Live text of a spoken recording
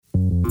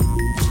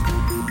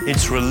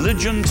It's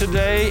religion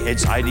today,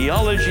 it's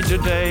ideology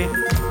today,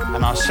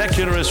 and our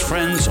secularist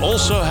friends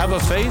also have a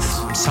faith.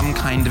 Some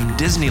kind of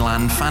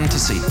Disneyland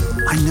fantasy.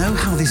 I know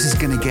how this is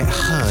going to get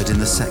heard in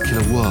the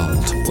secular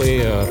world.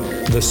 Where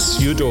the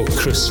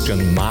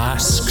pseudo-Christian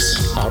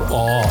masks are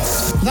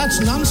off.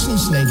 That's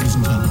nonsense, ladies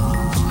and gentlemen.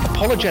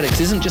 Apologetics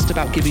isn't just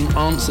about giving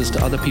answers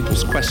to other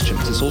people's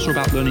questions. It's also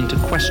about learning to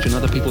question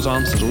other people's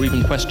answers, or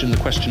even question the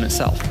question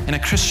itself. In a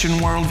Christian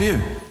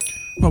worldview.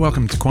 Well,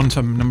 welcome to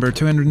Quantum number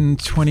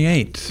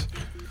 228.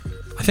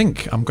 I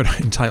think I'm going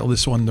to entitle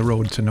this one The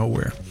Road to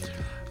Nowhere.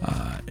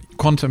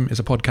 Quantum is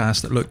a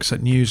podcast that looks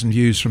at news and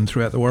views from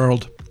throughout the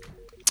world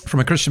from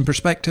a Christian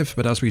perspective,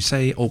 but as we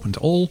say, open to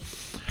all.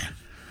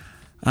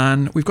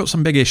 And we've got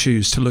some big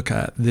issues to look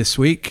at this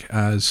week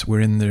as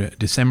we're in the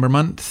December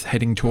month,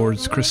 heading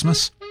towards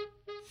Christmas.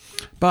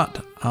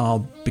 But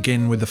I'll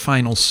begin with the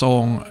final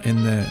song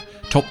in the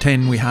top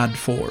 10 we had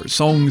for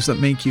songs that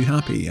make you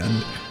happy.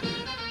 And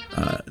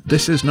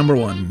this is number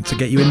one to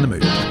get you in the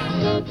mood.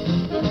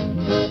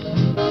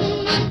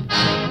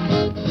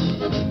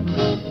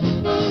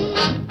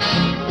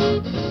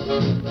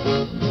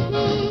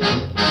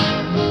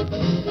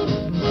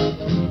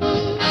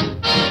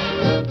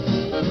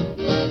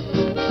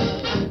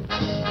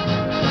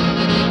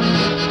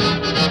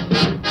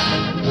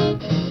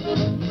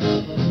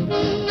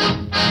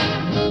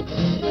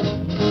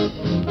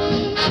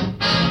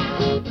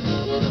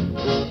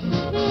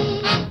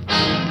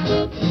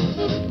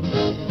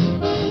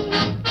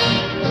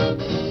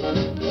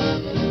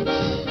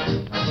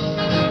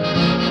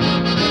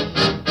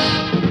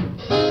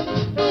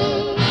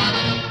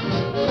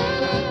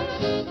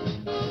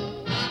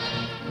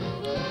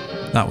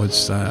 That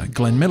was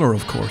Glenn Miller,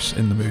 of course,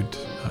 in the mood.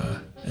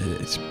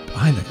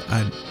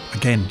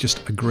 Again,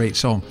 just a great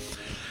song.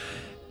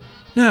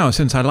 Now,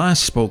 since I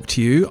last spoke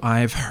to you,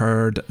 I've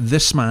heard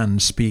this man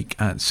speak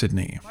at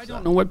Sydney. I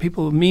don't know what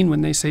people mean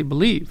when they say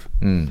believe.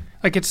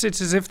 Like it's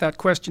as if that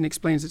question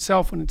explains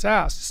itself when it's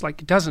asked. It's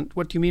like it doesn't.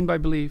 What do you mean by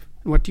believe?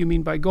 And what do you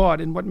mean by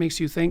God? And what makes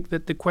you think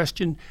that the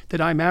question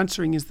that I'm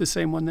answering is the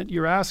same one that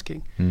you're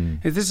asking?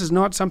 If this is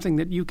not something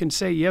that you can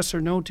say yes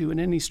or no to in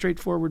any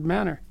straightforward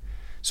manner.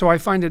 So I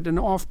find it an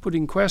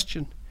off-putting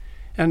question.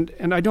 And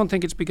I don't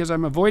think it's because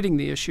I'm avoiding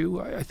the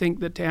issue. I think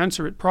that to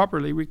answer it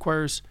properly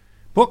requires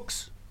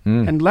books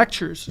and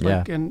lectures.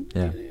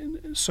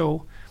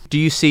 So, do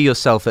you see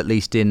yourself at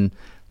least in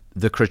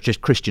the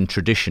Christian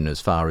tradition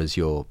as far as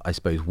your, I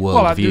suppose,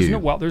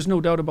 worldview? There's no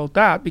doubt about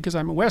that because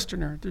I'm a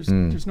Westerner.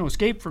 There's no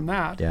escape from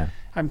that. Yeah.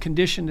 I'm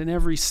conditioned in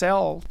every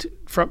cell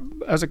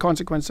as a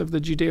consequence of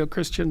the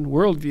Judeo-Christian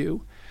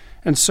worldview.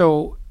 And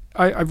so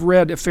I've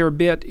read a fair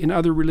bit in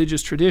other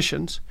religious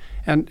traditions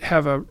and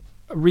have a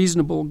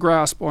reasonable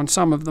grasp on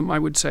some of them, I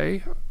would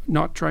say,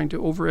 not trying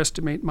to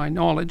overestimate my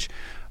knowledge,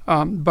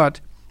 but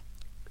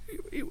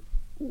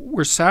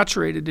we're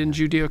saturated in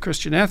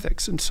Judeo-Christian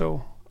ethics, and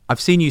so...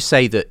 I've seen you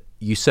say that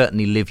you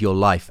certainly live your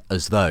life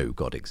as though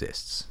God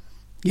exists.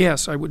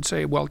 Yes, I would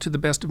say, well, to the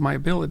best of my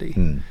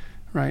ability.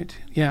 Right,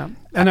 yeah.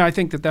 And I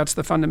think that that's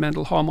the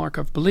fundamental hallmark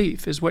of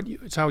belief, is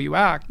it's how you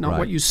act, not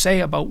what you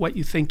say about what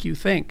you think you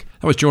think.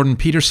 That was Jordan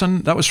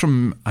Peterson. That was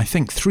from, I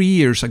think, 3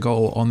 years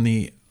ago on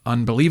the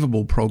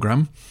Unbelievable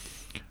program.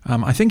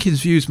 I think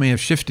his views may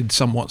have shifted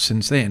somewhat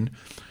since then,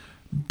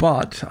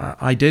 but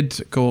I did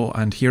go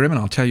and hear him, and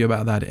I'll tell you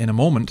about that in a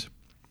moment.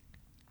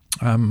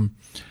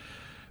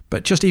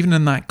 But just even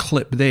in that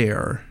clip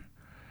there,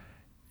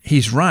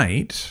 he's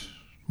right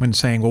when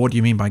saying, well, what do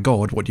you mean by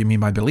God? What do you mean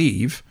by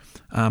believe?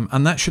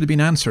 And that should have been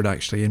answered,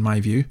 actually, in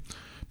my view,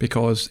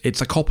 because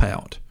it's a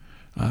cop-out.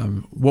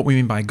 What we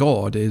mean by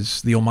God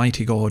is the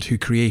Almighty God who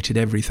created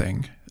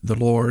everything, the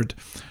Lord.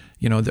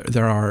 You know,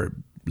 there are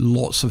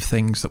lots of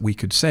things that we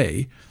could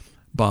say,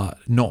 but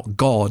not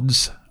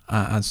gods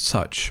as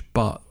such,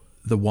 but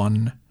the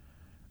one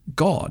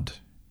God,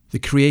 the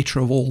creator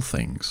of all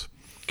things.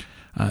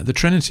 The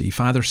Trinity,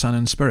 Father, Son,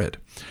 and Spirit.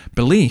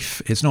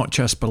 Belief is not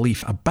just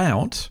belief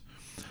about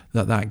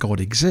that God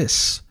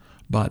exists,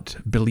 but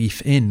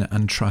belief in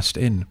and trust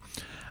in.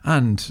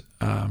 And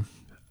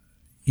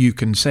you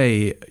can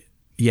say,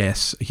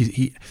 yes,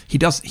 he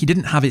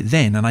didn't have it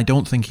then, and I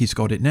don't think he's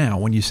got it now.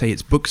 When you say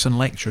it's books and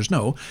lectures,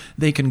 no,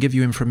 they can give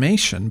you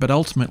information, but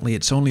ultimately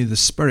it's only the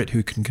Spirit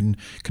who can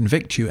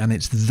convict you, and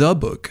it's the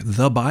book,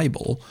 the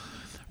Bible,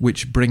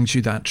 which brings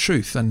you that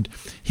truth. And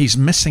he's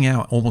missing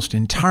out almost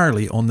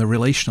entirely on the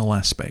relational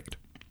aspect.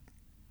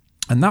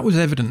 And that was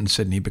evident in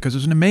Sydney because it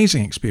was an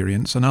amazing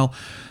experience, and I'll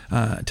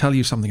tell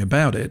you something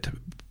about it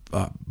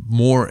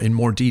in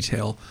more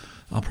detail.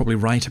 I'll probably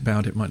write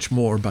about it much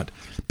more, but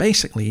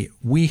basically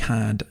we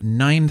had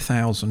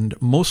 9,000,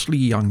 mostly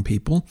young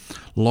people,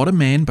 a lot of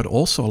men, but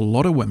also a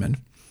lot of women,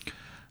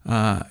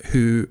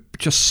 who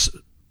just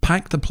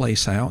packed the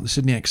place out, the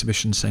Sydney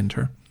Exhibition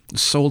Centre,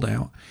 sold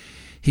out.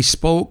 He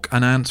spoke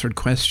and answered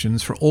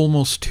questions for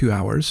almost 2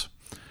 hours.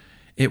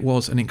 It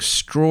was an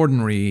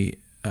extraordinary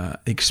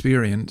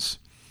experience,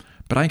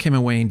 but I came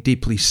away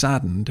deeply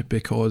saddened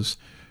because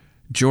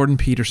Jordan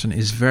Peterson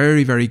is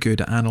very, very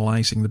good at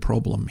analysing the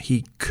problem.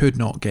 He could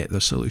not get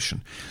the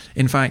solution.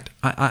 In fact,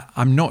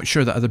 I'm not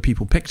sure that other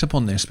people picked up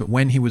on this, but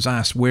when he was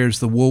asked, where's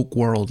the woke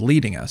world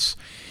leading us?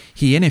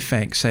 He in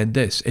effect said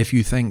this: if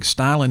you think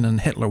Stalin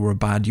and Hitler were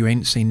bad, you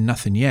ain't seen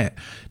nothing yet,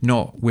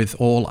 not with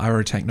all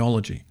our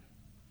technology.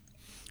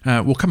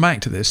 We'll come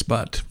back to this,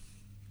 but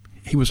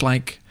he was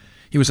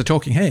a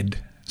talking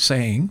head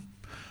saying,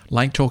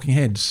 like talking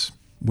heads,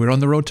 we're on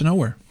the road to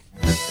nowhere.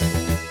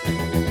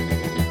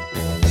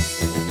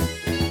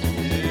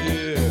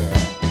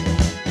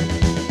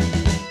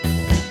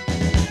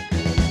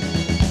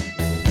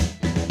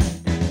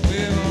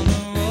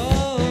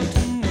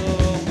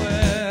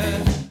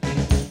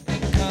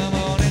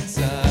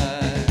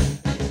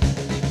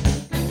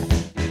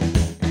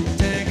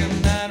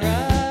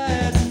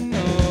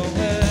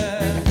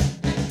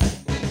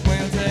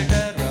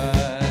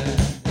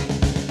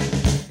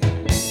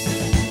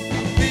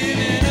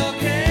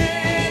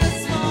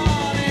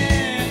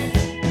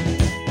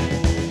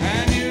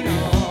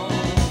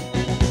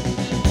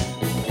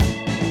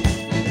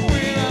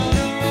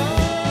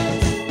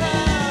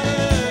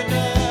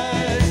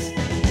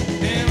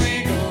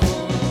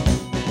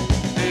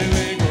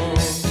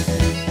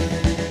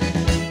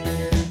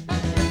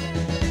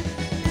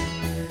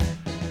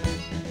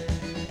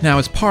 Now,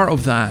 as part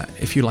of that,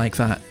 if you like,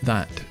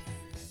 that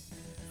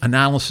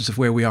analysis of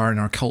where we are in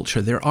our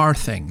culture, there are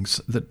things,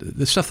 that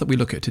the stuff that we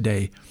look at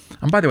today.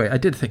 And by the way, I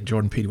did think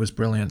Jordan Peterson was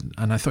brilliant,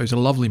 and I thought he was a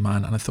lovely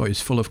man, and I thought he was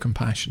full of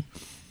compassion.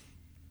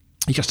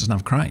 He just doesn't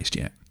have Christ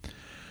yet.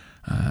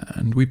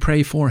 And we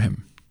pray for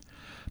him.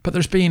 But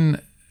there's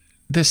been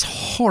this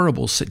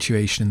horrible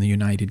situation in the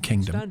United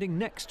Kingdom. Standing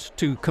next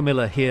to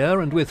Camilla here,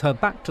 and with her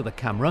back to the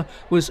camera,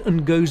 was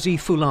Ngozi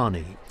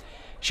Fulani.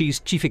 She's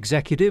chief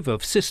executive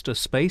of Sister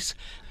Space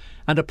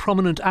and a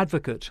prominent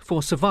advocate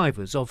for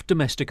survivors of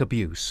domestic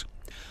abuse.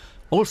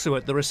 Also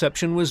at the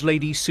reception was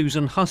Lady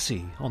Susan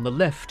Hussey. On the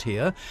left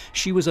here,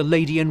 she was a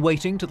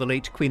lady-in-waiting to the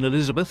late Queen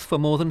Elizabeth for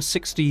more than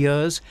 60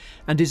 years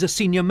and is a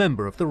senior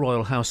member of the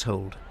royal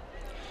household.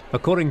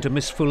 According to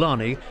Miss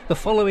Fulani, the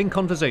following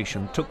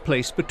conversation took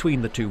place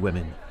between the two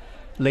women.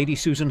 Lady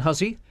Susan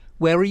Hussey,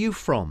 where are you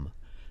from?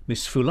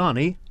 Miss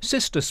Fulani,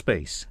 Sister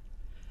Space.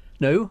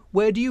 No,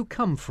 where do you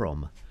come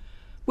from?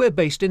 We're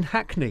based in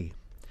Hackney.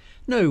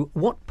 No,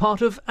 what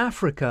part of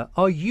Africa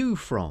are you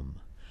from?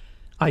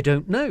 I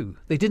don't know.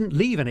 They didn't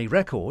leave any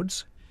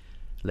records.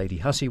 Lady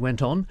Hussey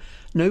went on.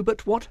 No,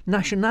 but what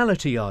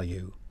nationality are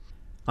you?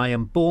 I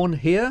am born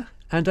here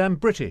and am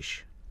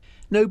British.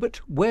 No, but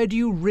where do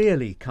you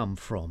really come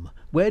from?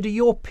 Where do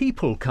your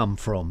people come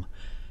from?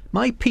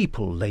 My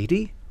people,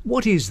 lady.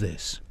 What is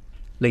this?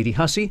 Lady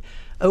Hussey,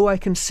 oh, I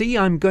can see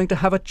I'm going to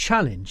have a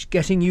challenge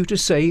getting you to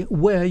say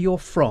where you're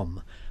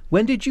from.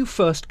 When did you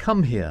first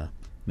come here?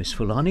 Miss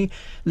Fulani,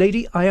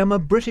 lady, I am a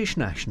British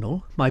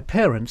national. My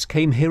parents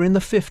came here in the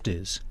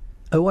 50s.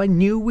 Oh, I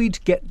knew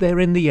we'd get there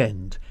in the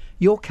end.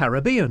 You're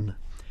Caribbean.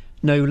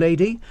 No,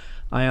 lady,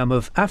 I am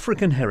of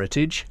African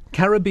heritage,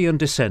 Caribbean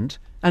descent,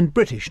 and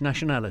British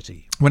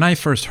nationality. When I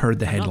first heard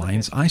the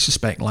headlines, I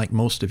suspect, like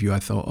most of you, I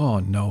thought, oh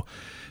no,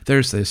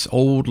 there's this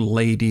old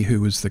lady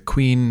who was the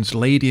Queen's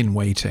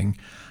lady-in-waiting,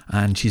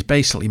 and she's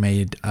basically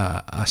made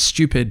a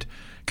stupid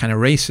kind of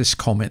racist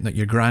comment that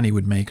your granny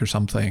would make or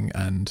something,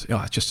 and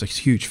just a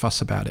huge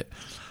fuss about it.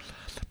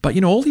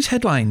 But, all these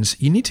headlines,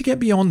 you need to get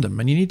beyond them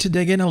and you need to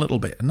dig in a little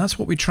bit. And that's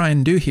what we try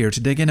and do here,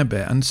 to dig in a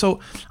bit. And so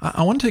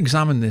I want to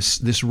examine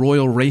this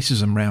royal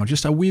racism round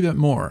just a wee bit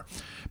more,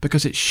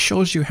 because it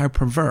shows you how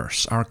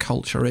perverse our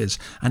culture is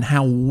and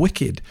how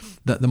wicked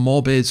that the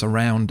mob is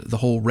around the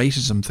whole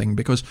racism thing,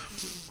 because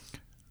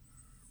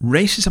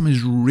racism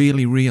is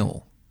really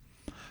real.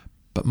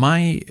 But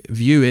my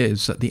view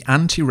is that the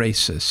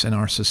anti-racists in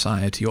our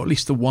society, or at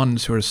least the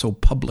ones who are so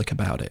public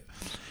about it,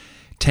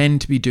 tend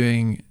to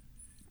increase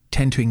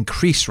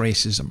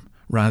racism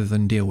rather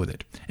than deal with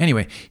it.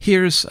 Anyway,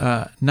 here's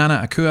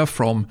Nana Akua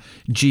from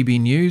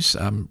GB News.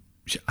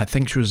 I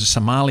think she was a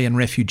Somalian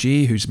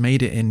refugee who's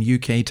made it in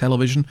UK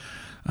television.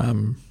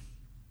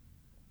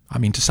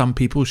 To some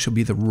people, she'll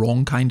be the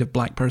wrong kind of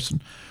black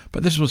person.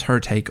 But this was her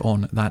take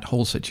on that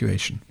whole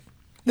situation.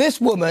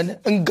 This woman,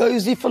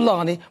 Ngozi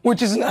Fulani,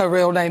 which isn't her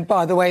real name,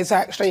 by the way, it's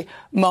actually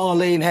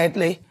Marlene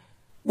Headley,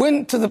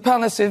 went to the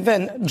palace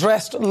event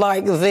dressed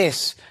like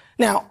this.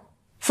 Now,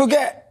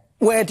 forget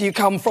where do you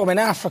come from in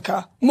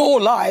Africa?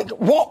 More like,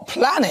 what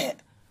planet?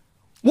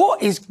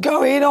 What is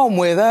going on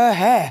with her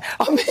hair?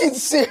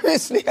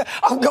 Seriously,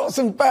 I've got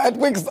some bad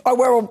wigs that I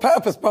wear on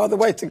purpose, by the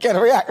way, to get a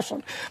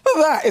reaction. But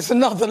that is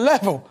another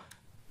level.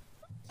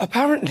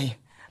 Apparently,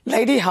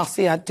 Lady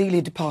Hussey had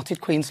dearly departed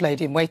Queen's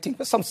lady-in-waiting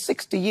for some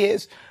 60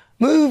 years,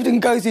 moved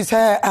Ngozi's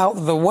hair out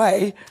of the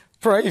way,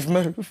 brave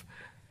move,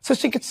 so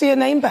she could see a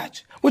name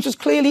badge, which was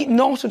clearly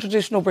not a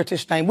traditional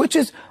British name, which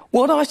is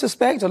what I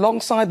suspect,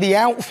 alongside the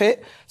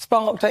outfit,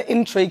 sparked her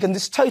intrigue in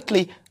this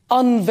totally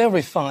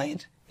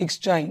unverified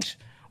exchange.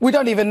 We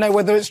don't even know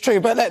whether it's true,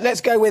 but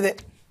let's go with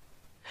it.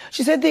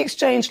 She said the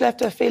exchange left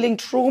her feeling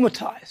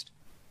traumatised.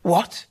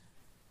 What?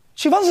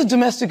 She runs a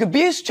domestic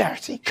abuse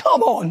charity.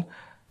 Come on.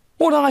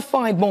 What I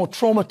find more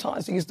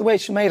traumatising is the way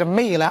she made a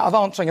meal out of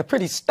answering a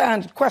pretty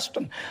standard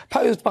question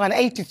posed by an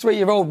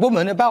 83-year-old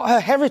woman about her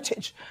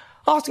heritage.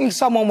 Asking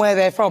someone where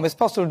they're from is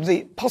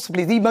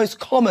possibly the most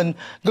common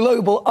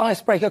global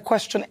icebreaker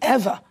question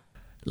ever.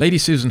 Lady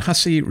Susan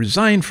Hussey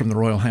resigned from the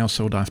royal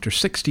household after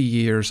 60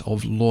 years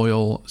of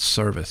loyal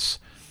service.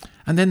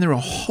 And then there are a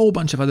whole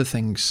bunch of other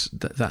things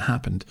that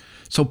happened.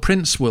 So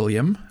Prince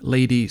William,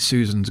 Lady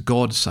Susan's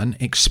godson,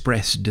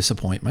 expressed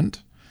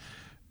disappointment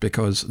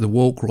because the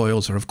woke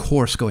royals are of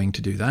course going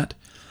to do that.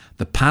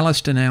 The palace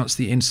denounced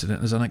the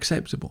incident as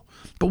unacceptable.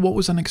 But what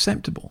was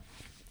unacceptable?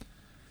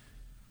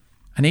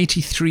 An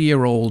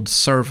 83-year-old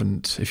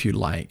servant, if you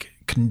like,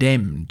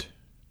 condemned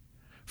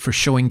for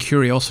showing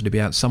curiosity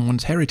about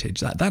someone's heritage.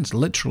 That's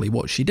literally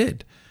what she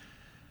did.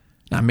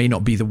 That may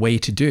not be the way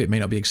to do it. It may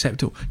not be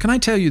acceptable. Can I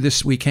tell you,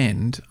 this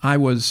weekend, I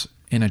was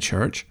in a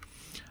church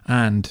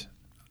and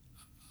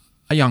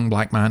a young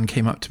black man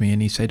came up to me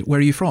and he said, "Where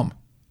are you from?"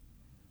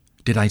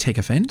 Did I take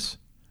offence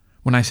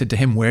when I said to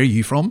him, "Where are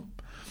you from?"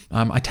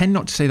 I tend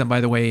not to say that, by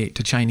the way,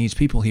 to Chinese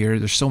people here.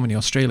 There's so many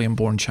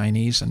Australian-born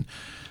Chinese, and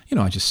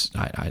I just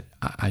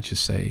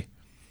say,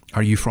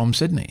 "Are you from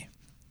Sydney?"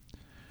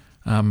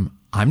 I'm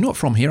not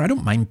from here. I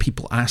don't mind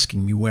people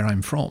asking me where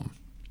I'm from.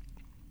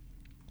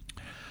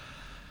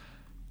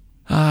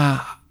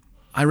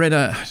 I read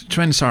a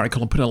tremendous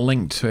article and put a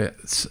link to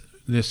it.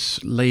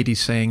 This lady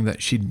saying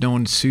that she'd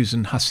known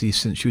Susan Hussey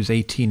since she was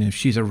 18, and if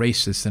she's a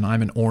racist, then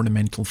I'm an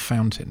ornamental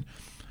fountain.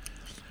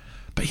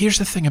 But here's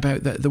the thing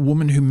about the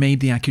woman who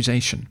made the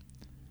accusation.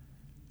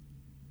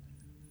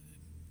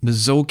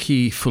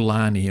 Ngozi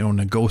Fulani, or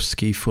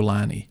Ngozi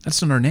Fulani.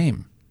 That's not her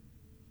name.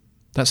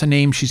 That's a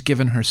name she's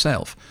given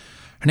herself.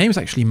 Her name is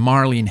actually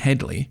Marlene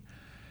Headley.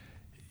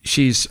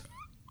 She's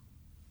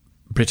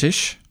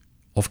British,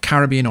 of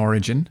Caribbean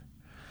origin,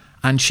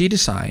 and she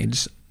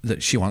decides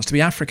that she wants to be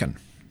African.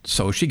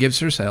 So she gives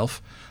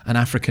herself an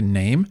African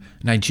name,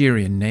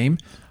 Nigerian name.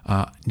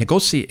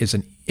 Ngozi is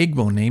an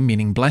Igbo name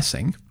meaning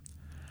blessing.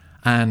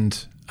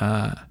 And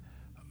the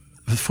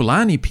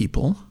Fulani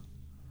people,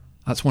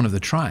 that's one of the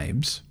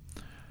tribes,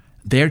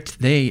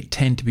 they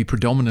tend to be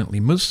predominantly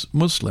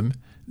Muslim.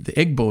 The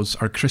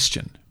Igbos are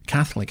Christian,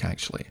 Catholic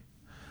actually.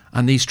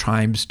 And these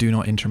tribes do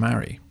not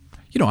intermarry.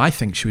 I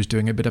think she was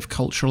doing a bit of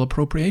cultural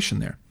appropriation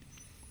there.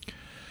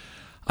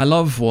 I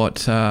love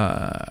what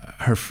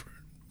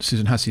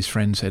Susan Hussey's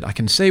friend said. "I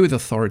can say with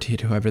authority,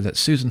 however, that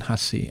Susan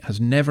Hussey has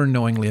never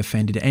knowingly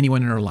offended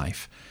anyone in her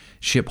life.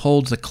 She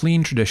upholds a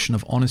clean tradition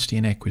of honesty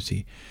and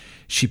equity.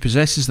 She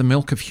possesses the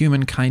milk of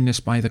human kindness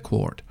by the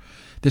quart.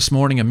 This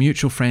morning a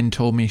mutual friend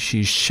told me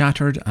she's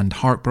shattered and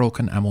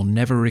heartbroken and will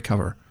never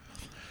recover.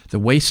 The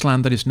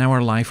wasteland that is now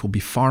her life will be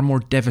far more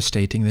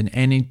devastating than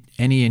any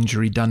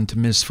injury done to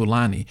Ms.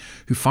 Fulani,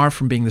 who, far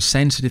from being the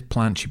sensitive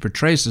plant she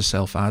portrays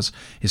herself as,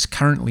 is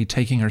currently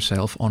taking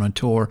herself on a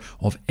tour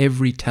of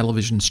every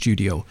television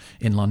studio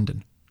in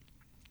London."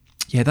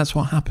 Yeah, that's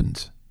what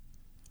happens.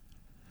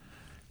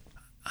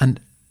 And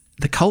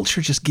the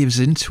culture just gives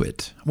into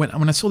it. When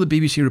I saw the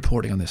BBC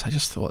reporting on this, I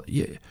just thought,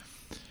 you're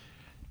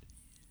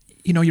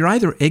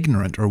either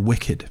ignorant or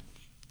wicked.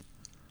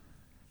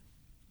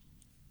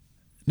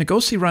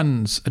 Ngozi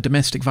runs a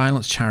domestic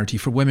violence charity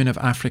for women of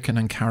African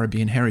and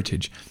Caribbean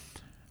heritage.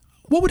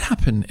 What would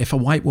happen if a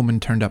white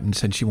woman turned up and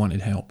said she wanted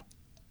help?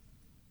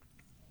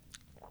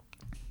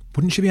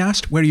 Wouldn't she be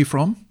asked, "Where are you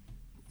from?"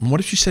 And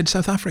what if she said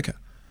South Africa?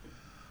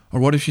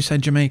 Or what if she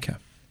said Jamaica?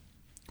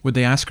 Would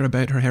they ask her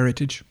about her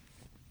heritage?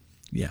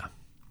 Yeah.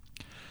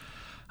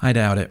 I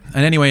doubt it.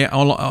 And anyway,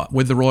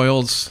 with the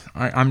royals,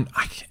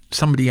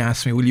 somebody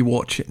asked me, "Will you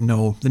watch it?"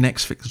 No. The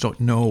next Netflix?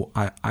 No.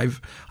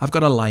 I've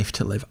got a life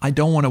to live. I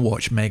don't want to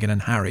watch Meghan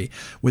and Harry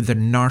with their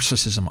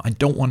narcissism. I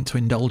don't want to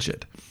indulge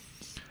it.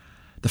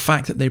 The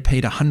fact that they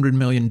paid $100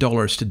 million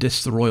to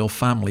diss the royal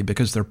family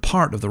because they're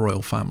part of the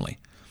royal family.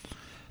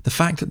 The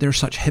fact that they're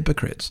such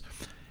hypocrites,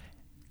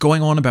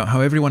 going on about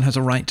how everyone has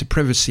a right to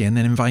privacy and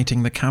then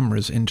inviting the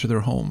cameras into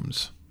their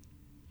homes.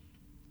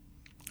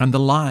 And the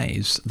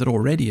lies that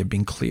already have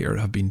been clear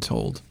have been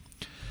told.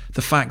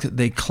 The fact that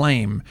they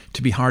claim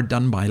to be hard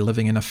done by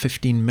living in a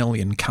 15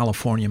 million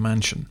California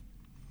mansion.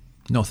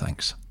 No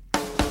thanks.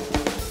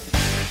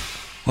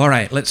 All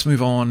right, let's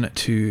move on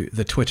to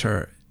the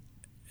Twitter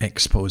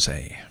expose.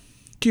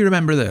 Do you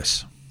remember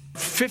this?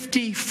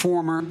 50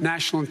 former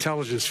national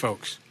intelligence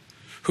folks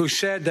who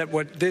said that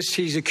what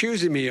he's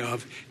accusing me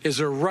of is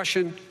a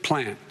Russian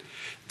plan.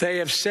 They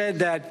have said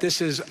that this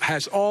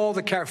has all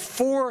the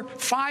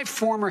 5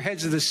 former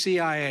heads of the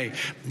CIA,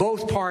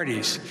 both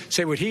parties,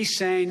 say what he's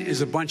saying is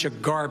a bunch of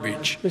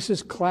garbage. This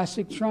is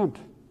classic Trump.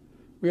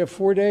 We have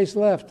 4 days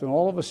left, and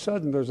all of a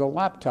sudden there's a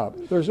laptop.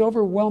 There's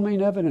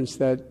overwhelming evidence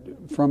that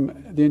from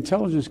the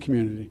intelligence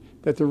community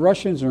that the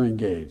Russians are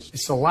engaged.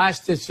 It's the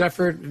last-ditch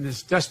effort in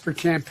this desperate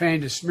campaign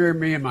to smear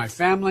me and my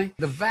family.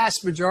 The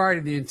vast majority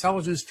of the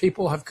intelligence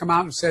people have come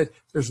out and said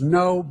there's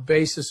no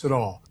basis at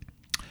all.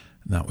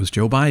 That was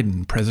Joe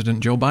Biden,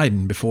 President Joe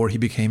Biden, before he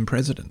became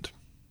president.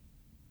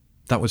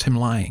 That was him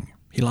lying.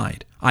 He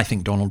lied. I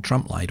think Donald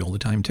Trump lied all the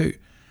time too.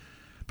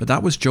 But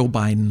that was Joe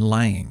Biden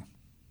lying.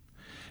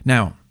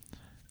 Now,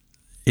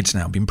 it's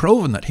now been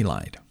proven that he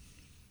lied.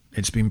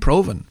 It's been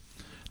proven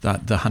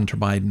that the Hunter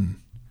Biden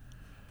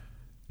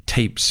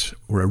tapes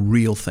were a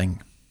real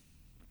thing,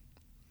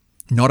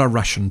 not a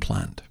Russian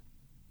plant.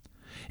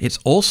 It's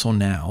also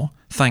now,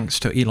 thanks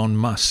to Elon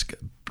Musk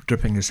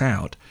dripping this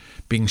out,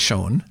 being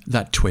shown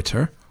that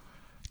Twitter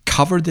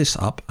covered this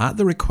up at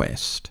the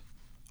request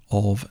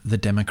of the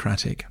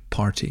Democratic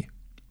Party.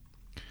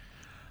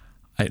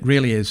 It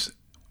really is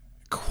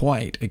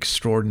quite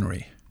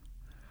extraordinary.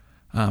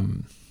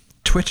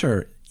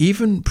 Twitter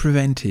even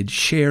prevented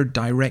shared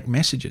direct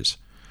messages,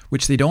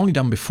 which they'd only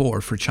done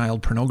before for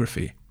child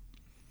pornography.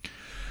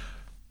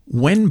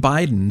 When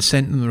Biden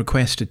sent them the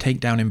request to take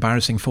down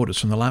embarrassing photos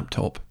from the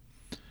laptop,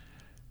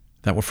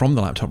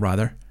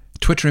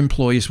 Twitter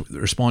employees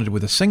responded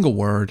with a single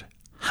word,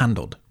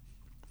 handled.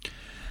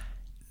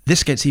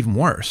 This gets even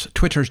worse.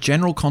 Twitter's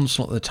general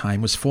counsel at the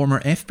time was former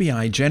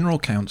FBI General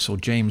Counsel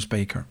James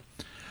Baker.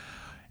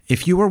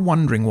 If you were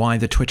wondering why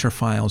the Twitter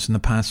files in the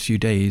past few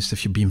days,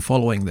 if you've been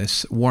following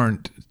this,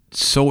 weren't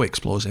so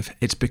explosive,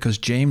 it's because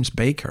James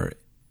Baker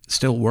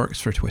still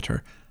works for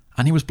Twitter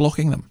and he was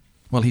blocking them.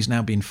 Well, he's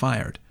now been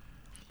fired.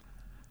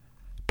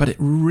 But it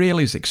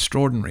really is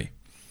extraordinary.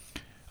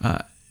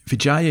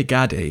 Vijaya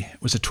Gadde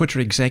was a Twitter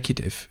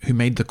executive who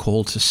made the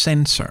call to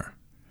censor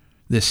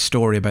this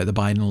story about the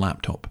Biden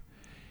laptop.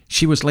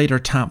 She was later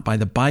tapped by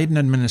the Biden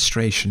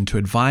administration to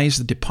advise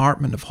the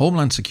Department of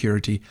Homeland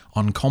Security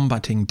on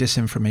combating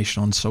disinformation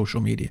on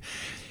social media.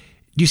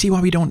 Do you see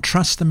why we don't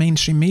trust the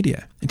mainstream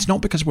media? It's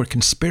not because we're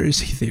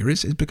conspiracy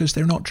theorists, it's because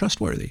they're not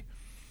trustworthy.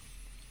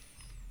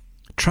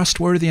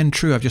 Trustworthy and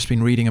true, I've just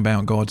been reading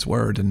about God's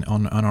Word and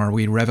on our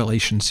wee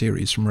Revelation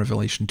series from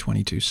Revelation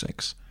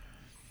 22:6.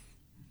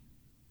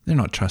 They're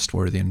not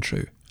trustworthy and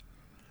true.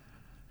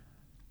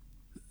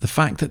 The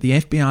fact that the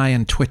FBI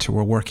and Twitter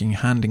were working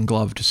hand in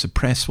glove to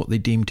suppress what they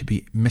deemed to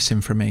be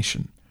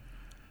misinformation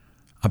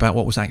about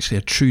what was actually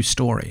a true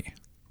story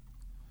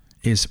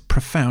is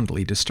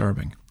profoundly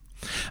disturbing.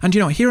 And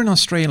here in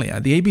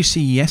Australia, the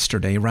ABC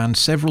yesterday ran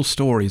several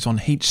stories on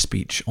hate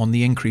speech on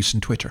the increase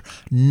in Twitter.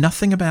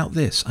 Nothing about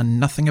this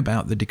and nothing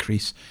about the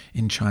decrease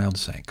in child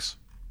sex.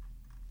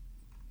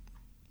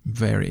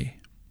 Very,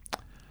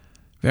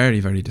 very,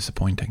 very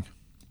disappointing.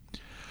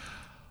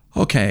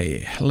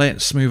 Okay,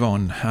 let's move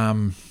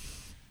on.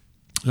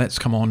 Let's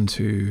come on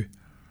to,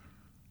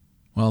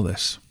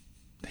 this.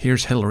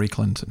 Here's Hillary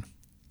Clinton.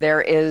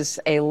 There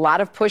is a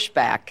lot of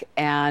pushback,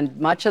 and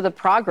much of the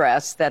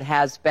progress that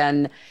has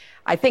been,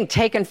 I think,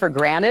 taken for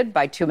granted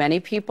by too many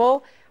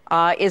people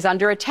is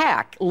under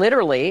attack,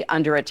 literally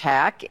under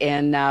attack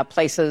in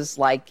places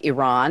like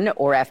Iran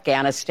or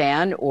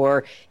Afghanistan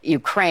or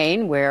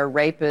Ukraine, where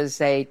rape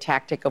is a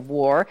tactic of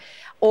war,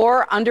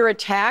 or under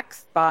attack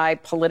by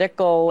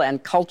political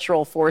and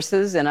cultural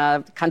forces in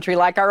a country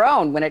like our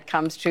own when it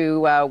comes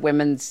to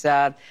women's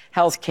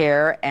health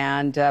care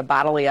and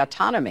bodily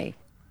autonomy.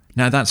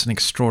 Now, that's an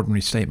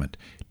extraordinary statement.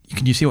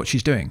 Can you see what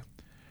she's doing?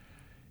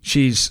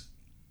 She's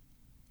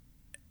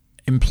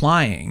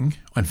implying,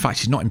 in fact,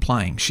 she's not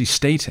implying, she's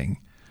stating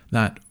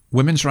that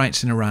women's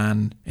rights in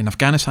Iran, in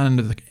Afghanistan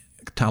under the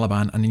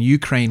Taliban, and in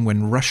Ukraine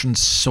when Russian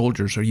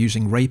soldiers are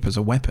using rape as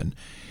a weapon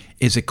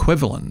is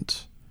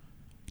equivalent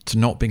to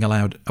not being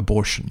allowed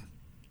abortion,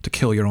 to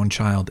kill your own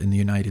child in the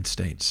United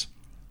States.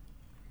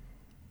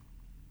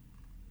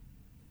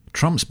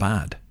 Trump's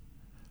bad,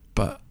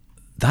 but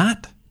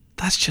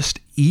that's just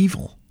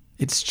evil.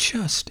 It's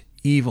just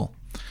evil.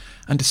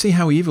 And to see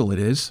how evil it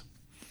is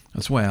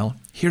as well,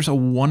 here's a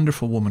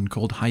wonderful woman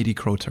called Heidi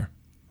Croter.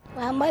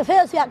 Well, my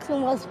first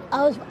reaction was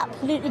I was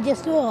absolutely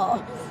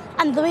distraught.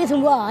 And the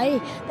reason why,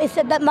 they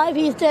said that my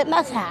views don't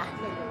matter,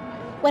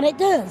 when it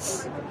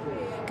does.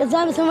 Because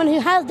I'm someone who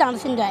has Down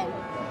syndrome.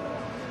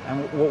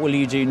 And what will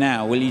you do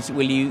now? Will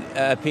you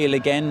appeal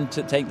again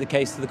to take the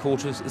case to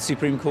the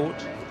Supreme Court?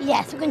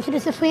 Yes, we're going to the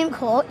Supreme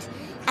Court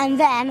and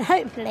then,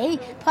 hopefully,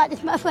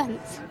 practice my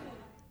friends.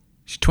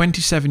 She's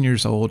 27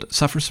 years old,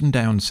 suffers from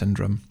Down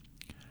syndrome,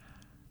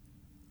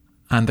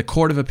 and the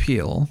Court of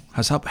Appeal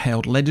has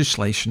upheld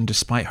legislation,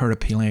 despite her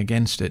appealing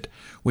against it,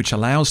 which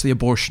allows the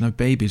abortion of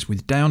babies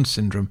with Down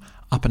syndrome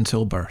up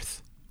until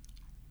birth.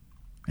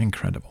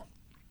 Incredible.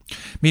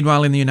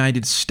 Meanwhile, in the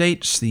United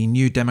States, the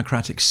new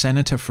Democratic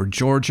senator for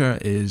Georgia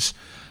is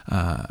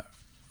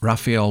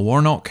Raphael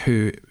Warnock,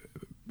 who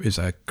is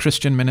a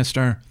Christian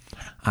minister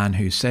and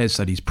who says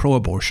that he's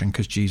pro-abortion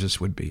because Jesus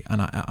would be.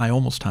 And I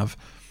almost have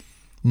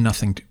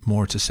nothing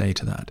more to say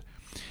to that.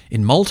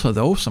 In Malta,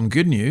 though, some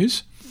good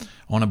news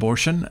on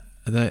abortion.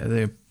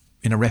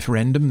 In a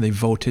referendum, they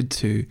voted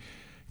to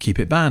keep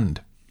it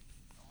banned.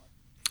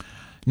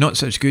 Not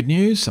such good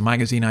news. A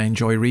magazine I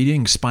enjoy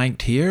reading,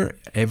 Spiked Here,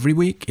 every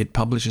week it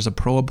publishes a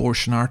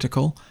pro-abortion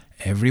article.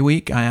 Every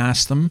week I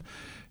ask them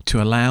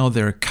to allow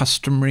their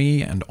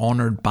customary and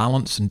honoured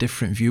balance and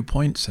different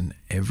viewpoints, and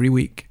every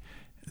week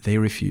they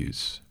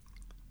refuse.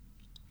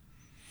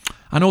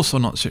 And also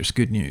not such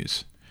good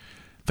news.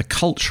 the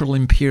cultural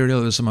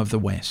imperialism of the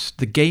West.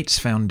 The Gates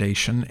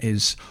Foundation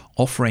is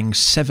offering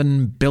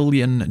 $7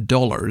 billion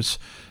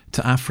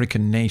to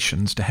African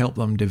nations to help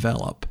them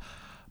develop.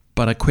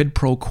 But a quid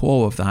pro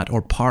quo of that,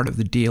 or part of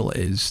the deal,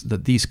 is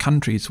that these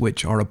countries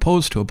which are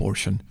opposed to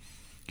abortion,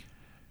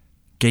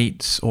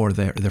 Gates or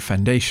their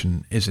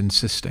foundation is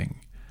insisting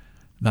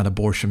that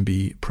abortion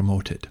be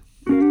promoted.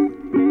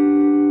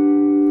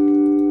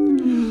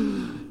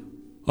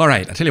 All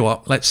right, I tell you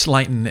what, let's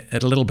lighten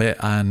it a little bit,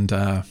 and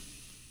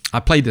I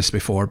played this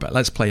before, but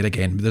let's play it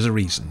again. There's a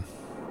reason.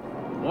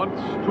 Once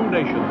two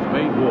nations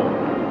made war.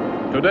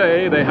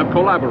 Today they have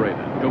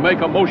collaborated to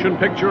make a motion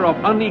picture of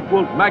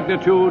unequaled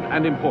magnitude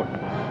and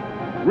importance,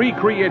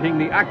 recreating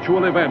the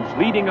actual events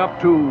leading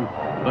up to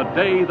the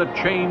day that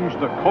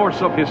changed the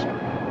course of history.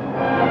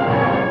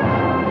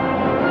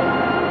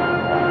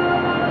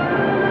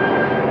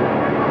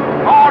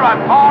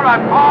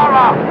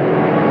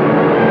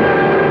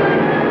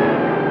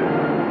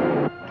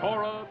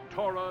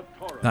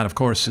 That, of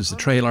course, is the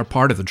trailer,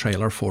 part of the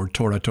trailer for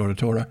Tora, Tora,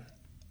 Tora,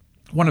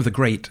 one of the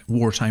great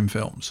wartime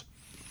films.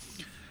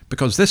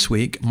 Because this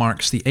week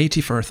marks the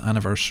 81st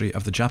anniversary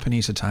of the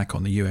Japanese attack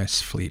on the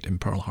US fleet in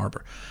Pearl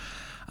Harbor.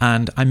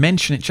 And I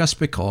mention it just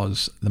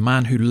because the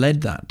man who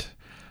led that,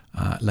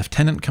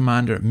 Lieutenant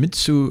Commander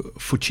Mitsu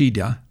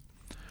Fuchida,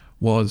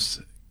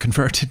 was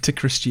converted to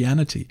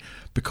Christianity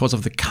because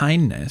of the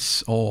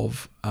kindness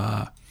of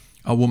a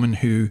woman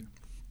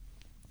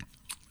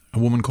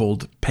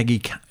called Peggy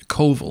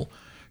Koval,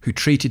 who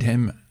treated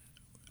him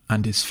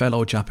and his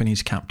fellow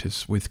Japanese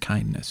captives with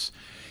kindness.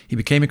 He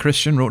became a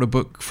Christian, wrote a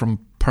book,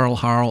 From Pearl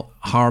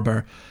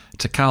Harbor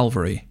to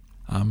Calvary.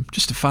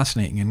 Just a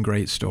fascinating and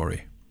great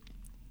story.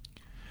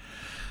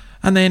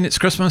 And then it's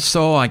Christmas,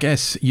 so I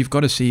guess you've got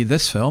to see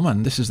this film,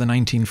 and this is the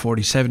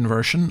 1947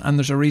 version, and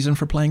there's a reason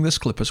for playing this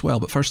clip as well.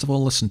 But first of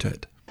all, listen to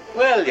it.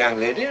 Well, young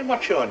lady, and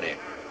what's your name?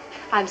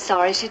 I'm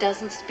sorry, she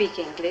doesn't speak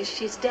English.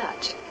 She's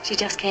Dutch. She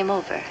just came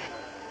over.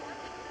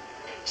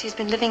 She's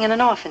been living in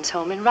an orphan's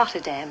home in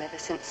Rotterdam ever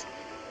since,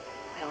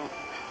 well,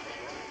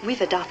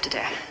 we've adopted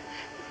her.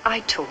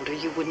 I told her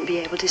you wouldn't be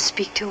able to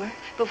speak to her,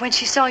 but when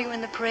she saw you in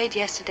the parade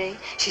yesterday,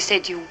 she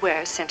said you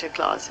were Santa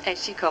Claus,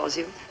 as she calls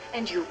you,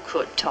 and you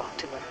could talk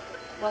to her.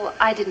 Well,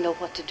 I didn't know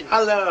what to do.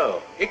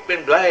 Hallo, ik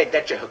ben blij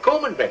dat je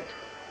gekomen bent.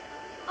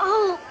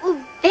 Oh, u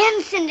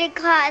bent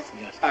Sinterklaas.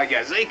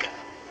 Ja, zeker.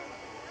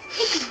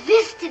 Ik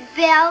wist het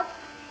wel.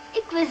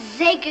 Ik was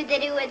zeker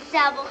dat u het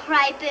zou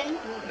begrijpen.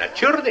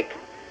 Natuurlijk.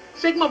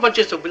 Zeg maar wat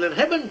je zou willen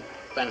hebben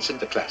van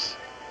Sinterklaas.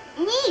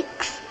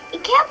 Niks.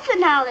 Ik heb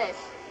van alles.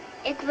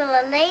 Ik wil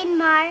alleen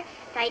maar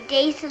bij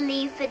deze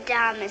lieve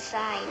dame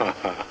zijn.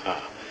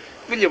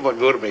 Wil je wat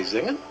voor mij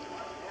zingen?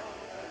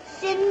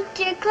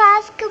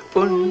 Sinterklaas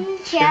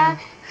kapoentje,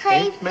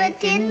 geef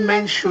het in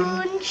mijn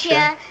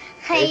schoentje,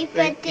 geef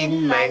het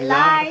in mijn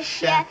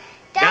laarsje,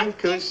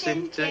 dank u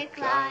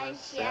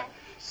Sinterklaasje.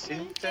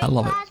 I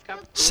love it.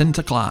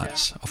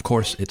 Sinterklaas. Of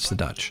course, it's the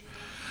Dutch.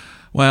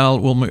 Well,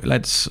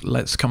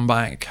 let's come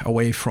back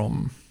away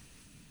from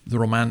the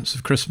romance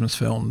of Christmas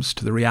films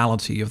to the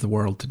reality of the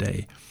world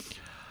today.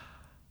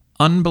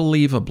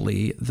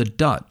 Unbelievably, the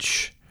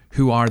Dutch,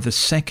 who are the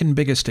second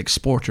biggest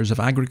exporters of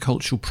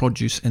agricultural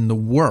produce in the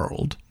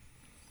world,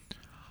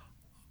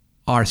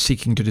 are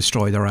seeking to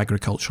destroy their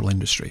agricultural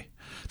industry.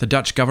 The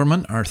Dutch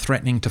government are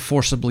threatening to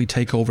forcibly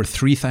take over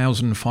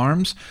 3,000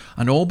 farms,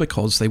 and all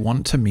because they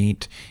want to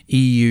meet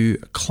EU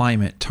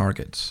climate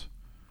targets.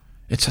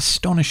 It's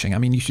astonishing. I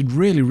mean, you should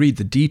really read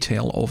the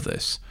detail of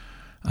this.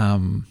 I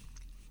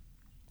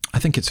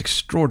think it's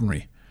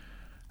extraordinary.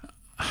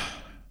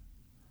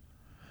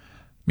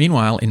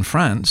 Meanwhile, in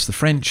France, the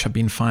French have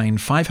been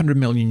fined 500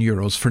 million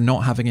euros for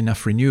not having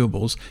enough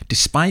renewables,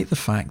 despite the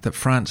fact that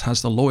France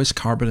has the lowest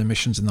carbon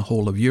emissions in the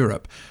whole of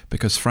Europe,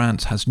 because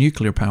France has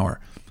nuclear power.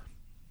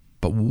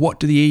 But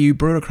what do the EU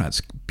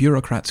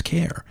bureaucrats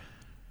care?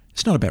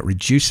 It's not about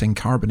reducing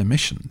carbon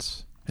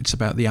emissions. It's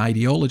about the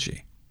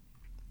ideology.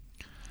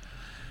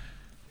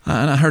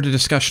 And I heard a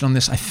discussion on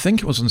this, I think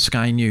it was on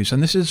Sky News,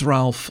 and this is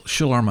Ralph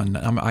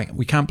Schullerman.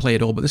 We can't play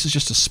it all, but this is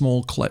just a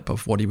small clip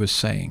of what he was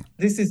saying.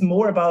 This is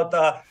more about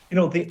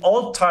the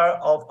altar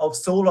of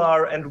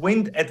solar and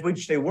wind at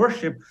which they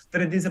worship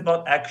than it is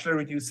about actually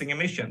reducing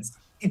emissions.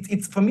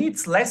 It's for me,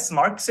 it's less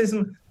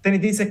Marxism than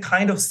it is a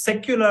kind of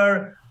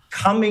secular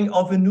coming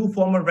of a new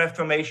form of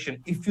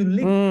reformation. If you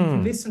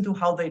listen to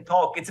how they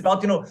talk, it's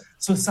about,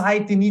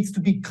 society needs to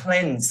be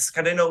cleansed.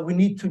 We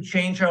need to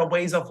change our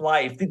ways of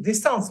life.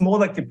 This sounds more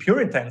like the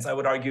Puritans, I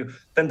would argue,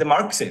 than the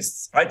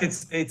Marxists, right?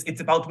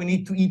 It's about we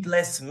need to eat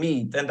less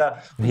meat and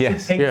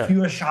take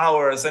fewer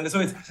showers. And so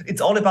it's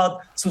all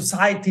about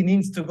society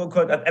needs to go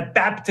a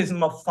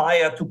baptism of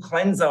fire to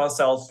cleanse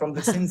ourselves from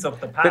the sins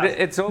of the past. But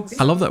it's also...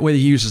 I love that way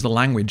he uses the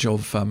language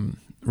of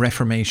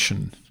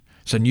Reformation.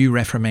 It's a new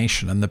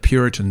Reformation, and the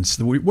Puritans,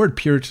 the word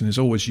Puritan is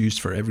always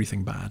used for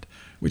everything bad,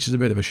 which is a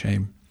bit of a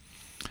shame.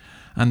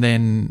 And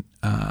then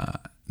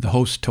the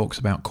host talks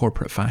about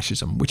corporate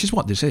fascism, which is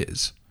what this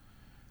is.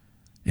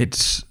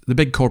 It's the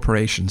big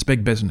corporations,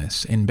 big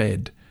business in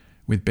bed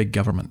with big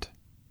government.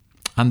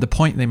 And the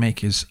point they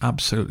make is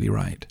absolutely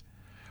right.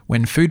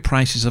 When food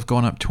prices have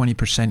gone up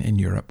 20% in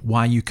Europe,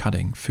 why are you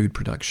cutting food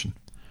production?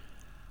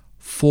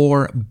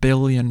 4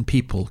 billion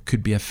people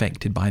could be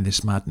affected by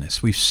this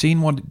madness. We've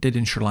seen what it did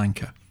in Sri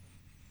Lanka.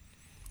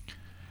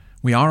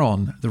 We are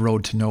on the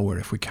road to nowhere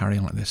if we carry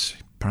on like this,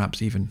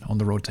 perhaps even on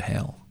the road to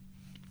hell.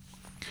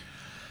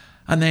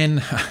 And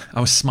then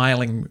I was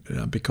smiling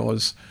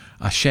because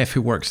a chef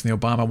who works in the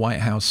Obama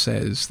White House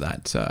says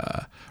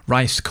that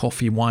rice,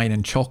 coffee, wine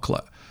and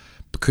chocolate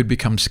could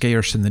become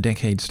scarce in the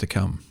decades to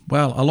come.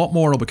 Well, a lot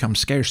more will become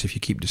scarce if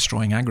you keep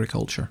destroying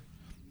agriculture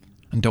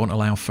and don't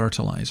allow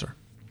fertilizer.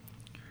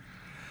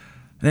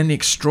 And then the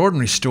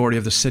extraordinary story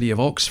of the city of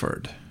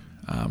Oxford,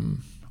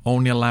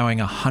 only allowing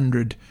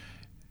 100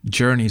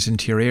 journeys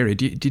into your area.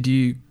 Did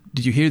you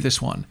hear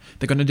this one?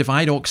 They're going to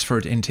divide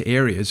Oxford into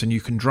areas and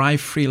you can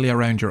drive freely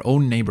around your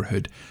own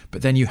neighbourhood,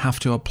 but then you have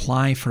to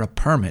apply for a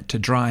permit to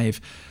drive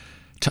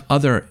to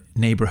other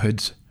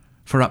neighbourhoods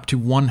for up to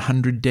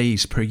 100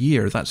 days per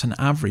year. That's an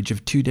average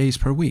of 2 days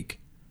per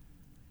week.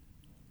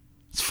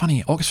 It's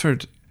funny,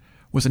 Oxford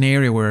was an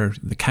area where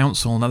the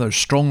council and others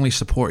strongly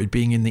supported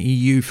being in the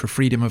EU for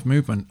freedom of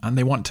movement, and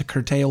they want to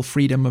curtail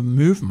freedom of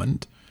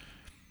movement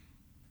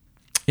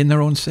in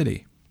their own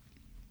city.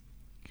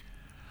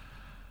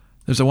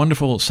 There's a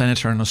wonderful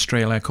senator in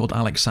Australia called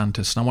Alex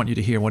Santos, and I want you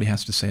to hear what he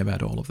has to say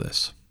about all of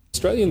this.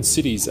 Australian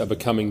cities are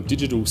becoming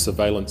digital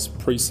surveillance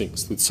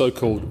precincts, with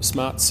so-called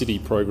smart city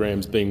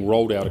programs being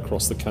rolled out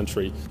across the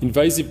country.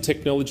 Invasive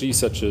technology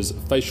such as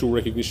facial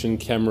recognition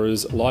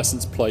cameras,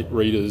 licence plate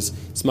readers,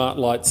 smart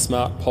lights,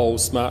 smart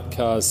poles, smart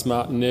cars,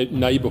 smart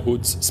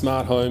neighbourhoods,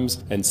 smart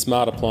homes and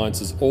smart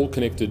appliances, all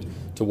connected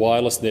to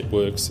wireless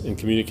networks and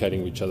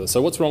communicating with each other.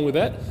 So what's wrong with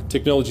that?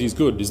 Technology is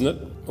good, isn't it?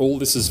 All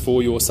this is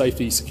for your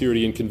safety,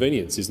 security and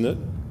convenience, isn't it?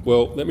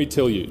 Well, let me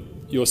tell you,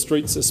 your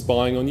streets are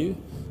spying on you.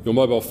 Your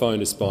mobile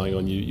phone is spying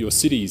on you, your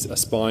cities are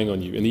spying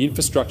on you, and the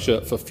infrastructure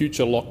for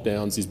future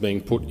lockdowns is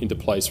being put into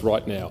place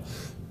right now.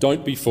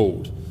 Don't be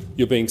fooled.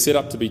 You're being set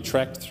up to be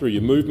tracked through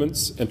your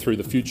movements and through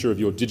the future of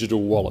your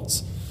digital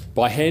wallets.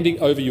 By handing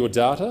over your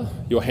data,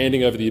 you're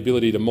handing over the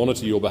ability to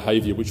monitor your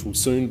behaviour, which will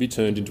soon be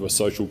turned into a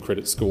social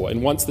credit score.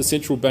 And once the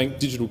central bank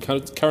digital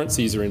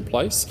currencies are in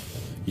place,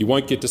 you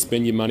won't get to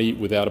spend your money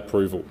without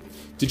approval.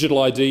 Digital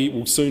ID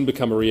will soon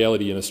become a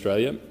reality in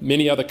Australia.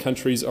 Many other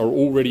countries are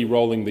already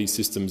rolling these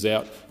systems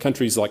out,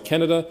 countries like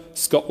Canada,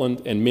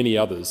 Scotland and many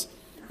others.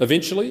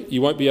 Eventually,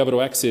 you won't be able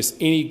to access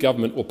any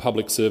government or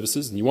public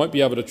services, and you won't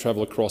be able to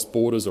travel across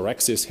borders or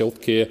access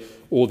healthcare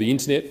or the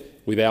internet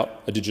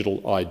without a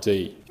digital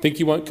ID. Think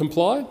you won't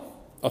comply?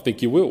 I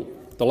think you will.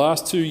 The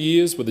last 2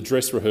 years were the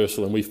dress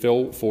rehearsal and we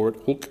fell for it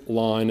hook,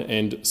 line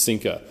and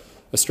sinker.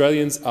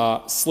 Australians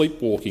are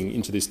sleepwalking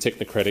into this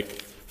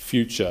technocratic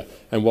future.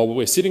 And while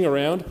we're sitting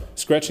around,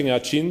 scratching our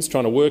chins,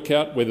 trying to work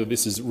out whether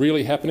this is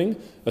really happening,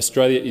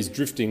 Australia is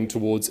drifting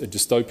towards a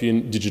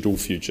dystopian digital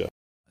future.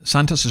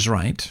 Santos is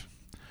right,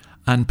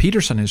 and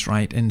Peterson is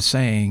right in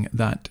saying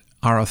that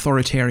our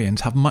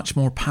authoritarians have much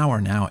more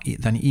power now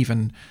than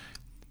even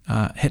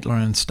Hitler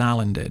and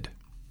Stalin did.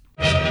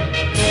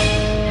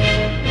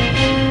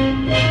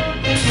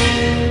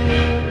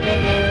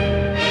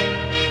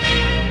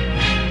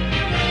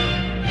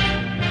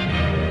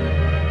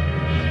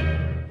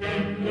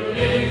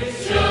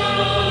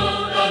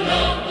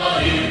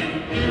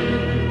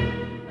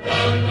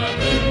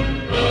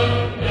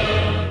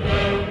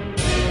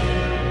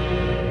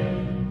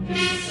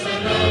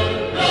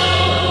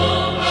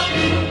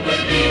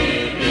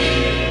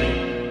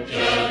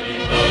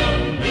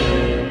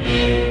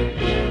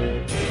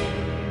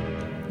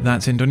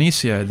 That's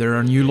Indonesia. There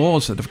are new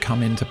laws that have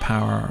come into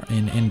power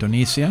in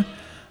Indonesia,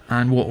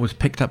 and what was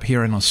picked up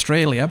here in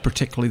Australia,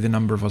 particularly the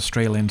number of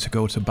Australians who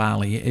go to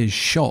Bali, is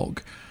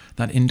shock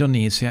that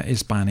Indonesia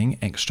is banning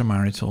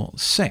extramarital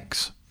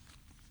sex.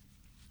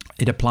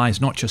 It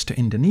applies not just to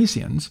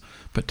Indonesians,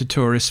 but to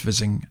tourists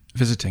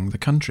visiting the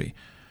country.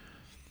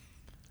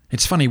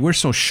 It's funny, we're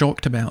so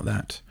shocked about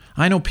that.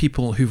 I know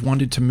people who've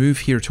wanted to move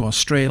here to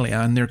Australia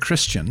and they're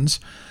Christians,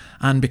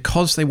 and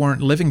because they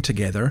weren't living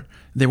together,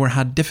 they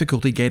had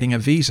difficulty getting a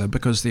visa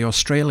because the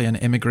Australian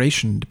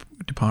Immigration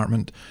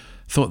Department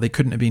thought they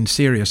couldn't have been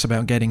serious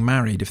about getting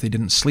married if they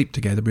didn't sleep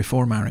together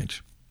before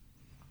marriage.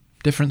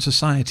 Different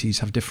societies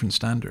have different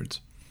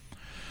standards.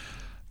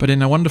 But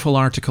in a wonderful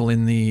article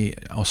in the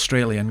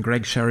Australian,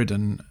 Greg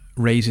Sheridan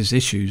raises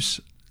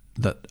issues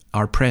that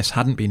our press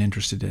hadn't been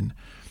interested in,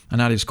 and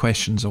that is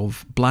questions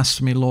of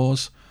blasphemy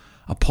laws,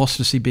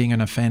 apostasy being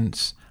an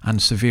offence,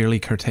 and severely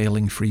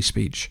curtailing free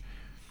speech.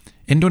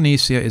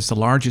 Indonesia is the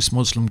largest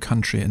Muslim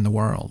country in the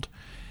world.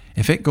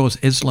 If it goes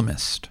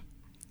Islamist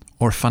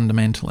or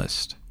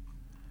fundamentalist,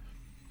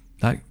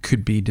 that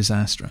could be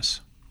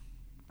disastrous.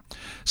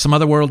 Some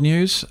other world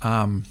news.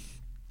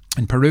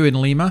 In Peru, in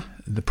Lima,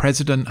 the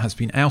president has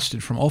been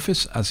ousted from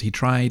office as he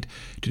tried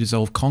to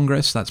dissolve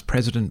Congress. That's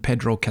President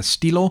Pedro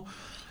Castillo.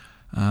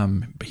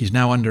 He's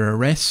now under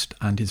arrest,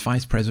 and his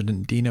vice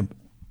president, Dina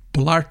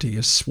Boluarte,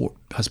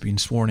 has been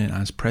sworn in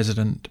as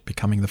president,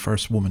 becoming the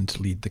first woman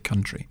to lead the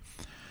country.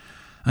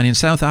 And in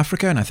South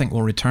Africa, and I think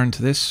we'll return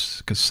to this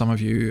because some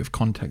of you have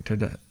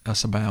contacted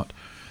us about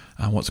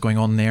what's going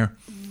on there,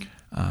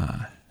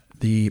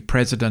 the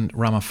President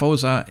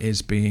Ramaphosa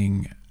is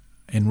being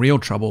in real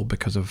trouble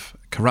because of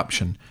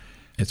corruption.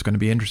 It's going to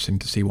be interesting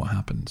to see what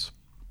happens.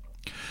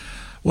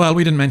 Well,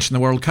 we didn't mention the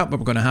World Cup, but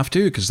we're going to have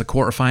to because the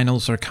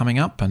quarterfinals are coming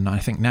up, and I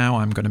think now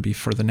I'm going to be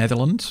for the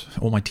Netherlands.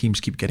 All my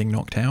teams keep getting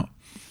knocked out.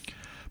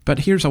 But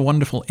here's a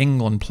wonderful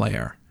England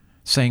player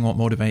saying what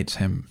motivates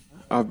him.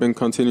 I've been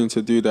continuing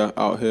to do that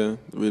out here,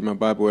 read my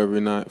Bible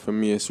every night. For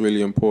me, it's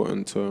really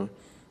important to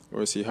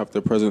obviously have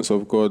the presence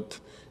of God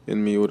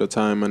in me all the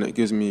time, and it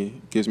gives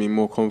me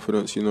more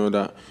confidence,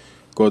 that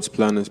God's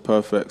plan is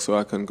perfect, so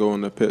I can go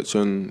on the pitch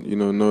and,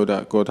 know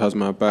that God has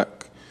my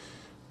back.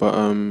 But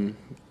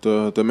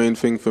the main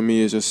thing for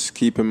me is just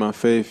keeping my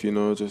faith,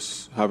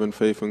 just having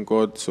faith in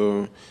God,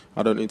 so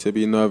I don't need to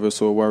be nervous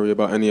or worry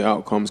about any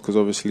outcomes, because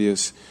obviously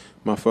it's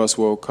my first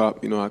World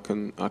Cup. I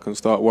can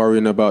start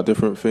worrying about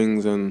different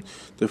things and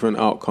different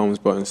outcomes,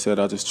 but instead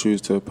I just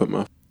choose to put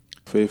my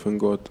faith in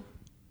God.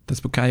 That's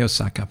Bukayo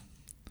Saka.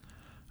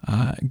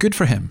 Good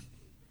for him.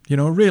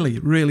 Really,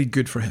 really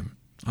good for him.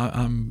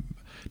 I'm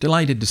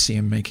delighted to see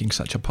him making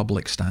such a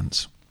public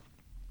stance.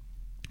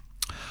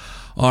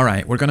 All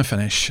right, we're going to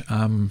finish.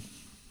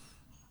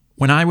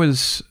 When I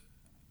was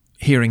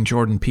hearing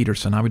Jordan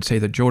Peterson, I would say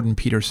that Jordan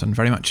Peterson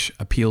very much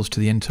appeals to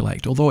the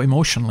intellect, although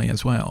emotionally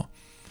as well.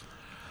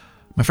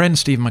 My friend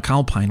Stephen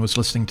McAlpine was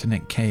listening to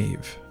Nick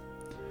Cave.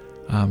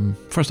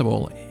 First of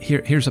all,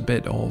 here's a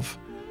bit of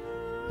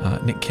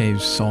Nick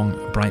Cave's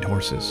song Bright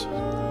Horses.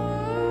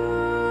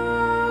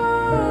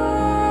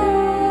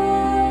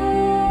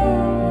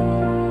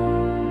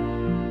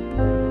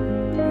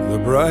 The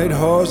bright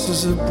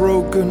horses have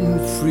broken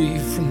free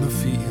from the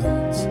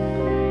fields.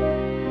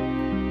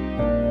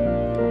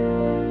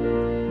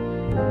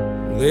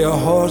 They are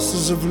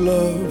horses of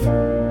love,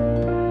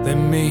 their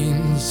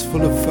manes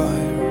full of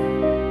fire.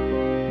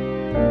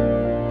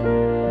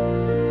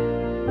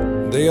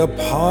 They are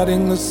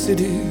parting the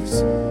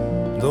cities,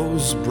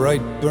 those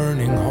bright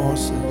burning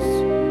horses.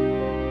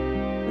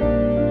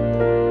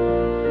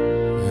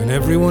 And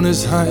everyone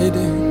is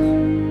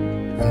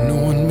hiding, and no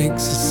one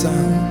makes a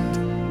sound.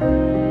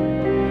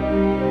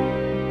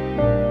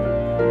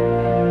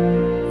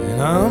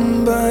 And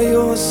I'm by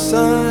your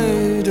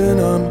side, and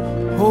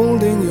I'm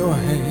holding your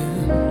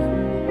hand.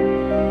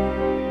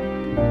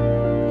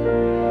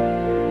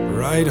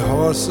 Bright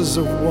horses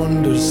of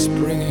wonder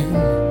springing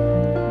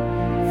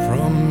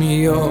from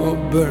your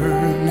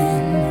burning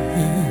hand.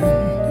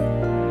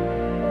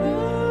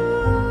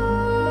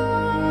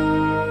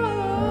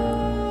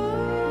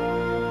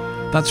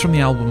 That's from the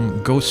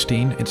album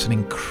Ghosteen. It's an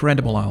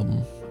incredible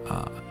album.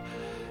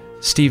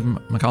 Steve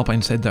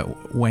McAlpine said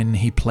that when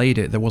he played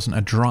it, there wasn't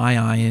a dry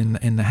eye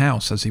in the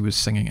house as he was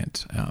singing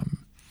it.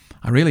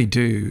 I really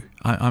do.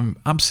 I'm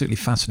absolutely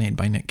fascinated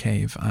by Nick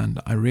Cave,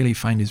 and I really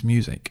find his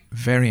music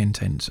very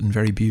intense and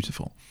very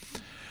beautiful.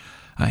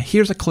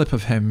 Here's a clip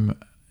of him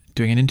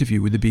doing an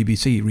interview with the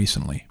BBC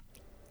recently.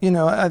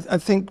 I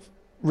think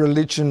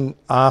religion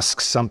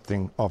asks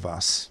something of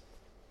us.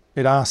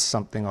 It asks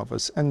something of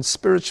us. And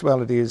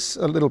spirituality is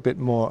a little bit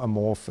more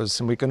amorphous,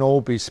 and we can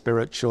all be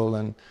spiritual,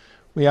 and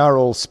we are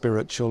all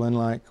spiritual,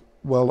 and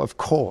of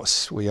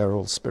course we are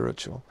all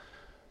spiritual.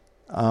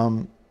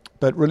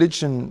 But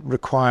religion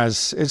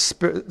requires,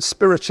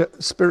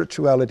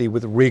 spirituality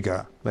with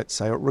rigor, let's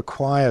say. It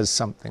requires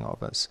something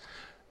of us.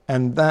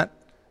 And that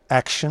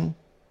action,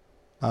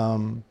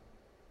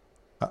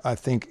 I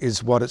think,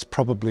 is what it's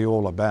probably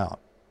all about.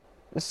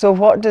 So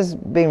what does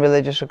being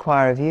religious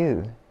require of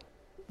you?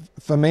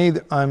 For me,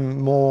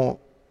 I'm more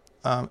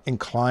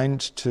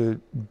inclined to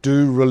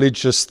do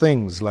religious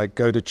things, like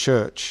go to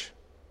church,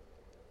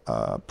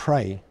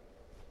 pray,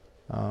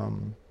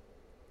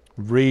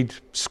 read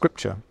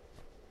scripture.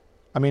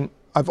 I mean,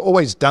 I've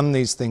always done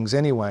these things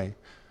anyway.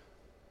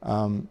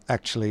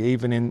 Actually,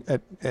 even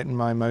in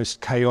my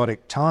most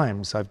chaotic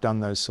times, I've done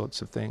those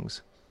sorts of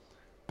things.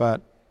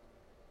 But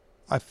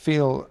I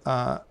feel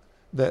that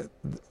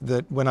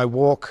when I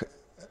walk,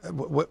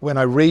 when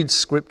I read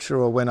scripture,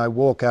 or when I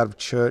walk out of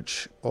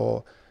church,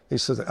 or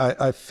these sort of,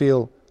 I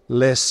feel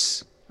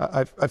less.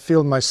 I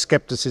feel my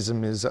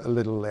skepticism is a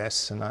little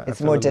less, and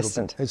it's more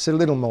distant. It's a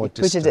little more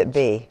distant. Put it at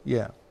bay.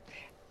 Yeah.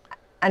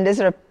 And is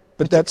there a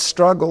But that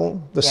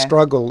struggle,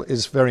 struggle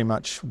is very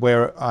much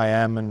where I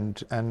am,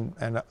 and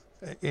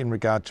in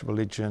regard to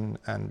religion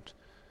and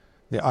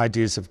the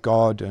ideas of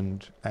God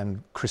and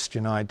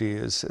Christian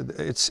ideas,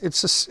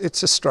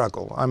 it's a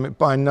struggle. I'm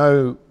by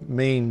no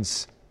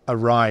means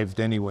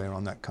arrived anywhere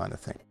on that kind of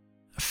thing.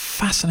 A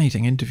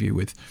fascinating interview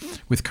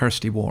with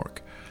Kirsty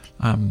Wark.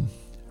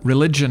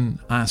 Religion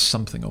asks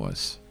something of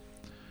us.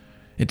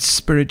 It's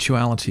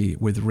spirituality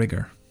with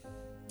rigor.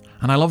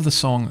 And I love the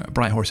song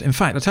Bright Horses. In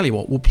fact, I'll tell you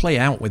what, we'll play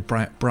out with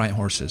Bright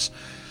Horses.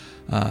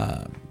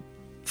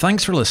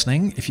 Thanks for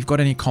listening. If you've got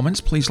any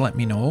comments, please let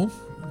me know.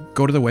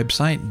 Go to the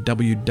website,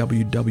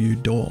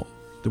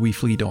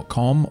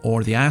 www.theweeflea.com,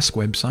 or the Ask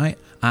website,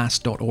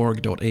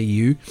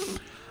 ask.org.au,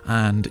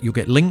 and you'll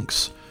get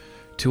links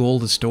to all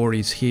the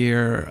stories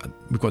here.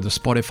 We've got the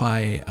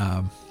Spotify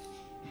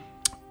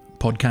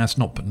podcast,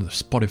 not the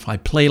Spotify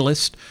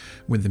playlist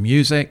with the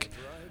music.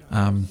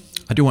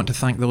 I do want to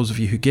thank those of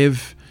you who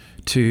give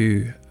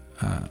to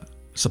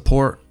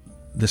support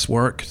this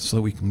work so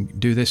that we can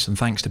do this, and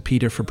thanks to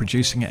Peter for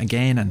producing it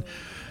again. And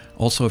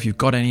also, if you've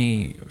got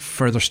any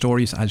further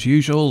stories as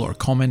usual, or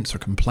comments or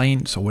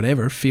complaints or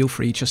whatever, feel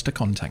free just to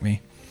contact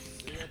me.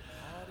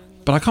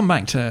 But I come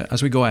back to,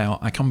 as we go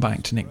out, I come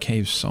back to Nick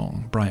Cave's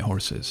song, Bright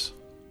Horses.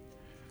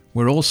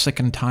 We're all sick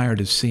and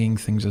tired of seeing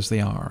things as they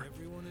are.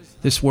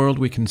 This world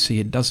we can see,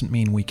 it doesn't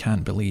mean we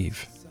can't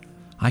believe.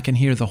 I can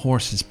hear the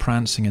horses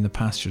prancing in the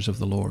pastures of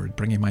the Lord,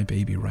 bringing my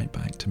baby right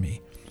back to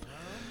me.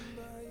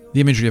 The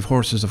imagery of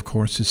horses, of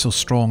course, is so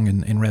strong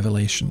in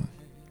Revelation.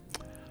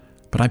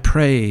 But I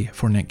pray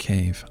for Nick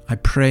Cave. I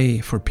pray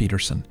for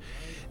Peterson.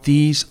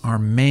 These are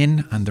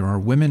men, and there are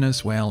women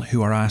as well,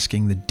 who are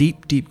asking the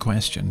deep, deep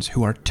questions,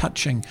 who are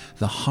touching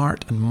the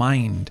heart and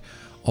mind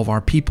of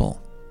our people.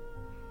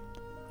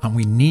 And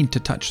we need to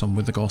touch them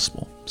with the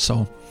gospel.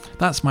 So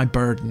that's my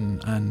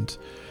burden. And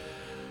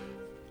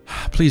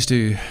please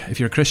do, if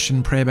you're a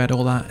Christian, pray about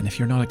all that. And if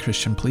you're not a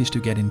Christian, please do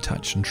get in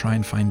touch and try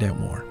and find out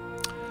more.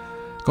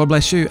 God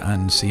bless you,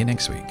 and see you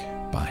next week.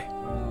 Bye.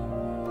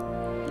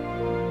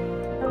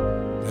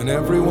 And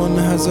everyone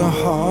has a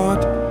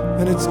heart,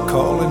 and it's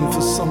calling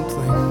for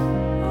something.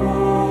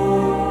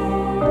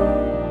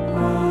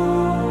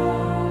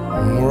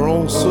 And we're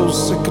all so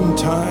sick and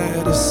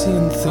tired of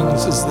seeing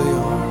things as they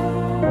are.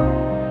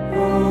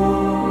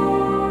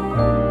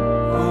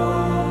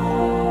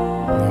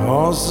 The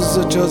horses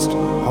are just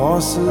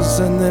horses,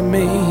 and their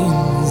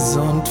manes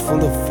aren't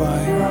full of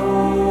fire.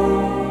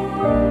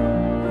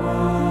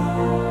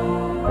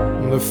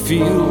 The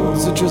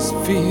fields are just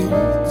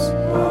fields,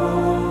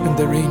 and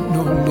there ain't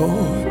no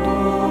Lord.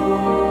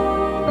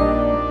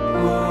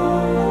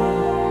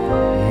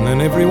 And then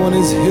everyone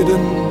is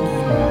hidden,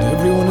 and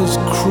everyone is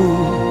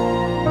cruel.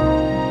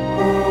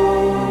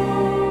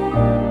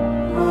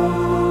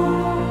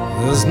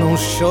 There's no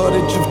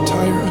shortage of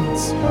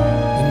tyrants,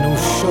 and no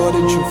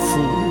shortage of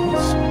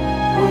fools.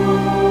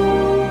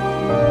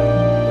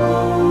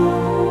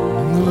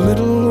 And the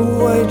little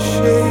white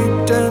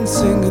shape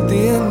dancing at the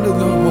end of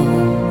the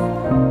hall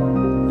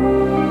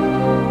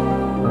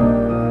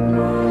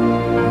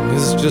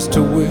just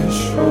to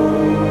wish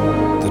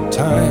the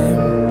time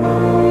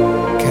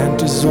can't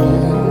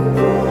dissolve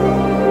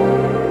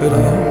at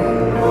all.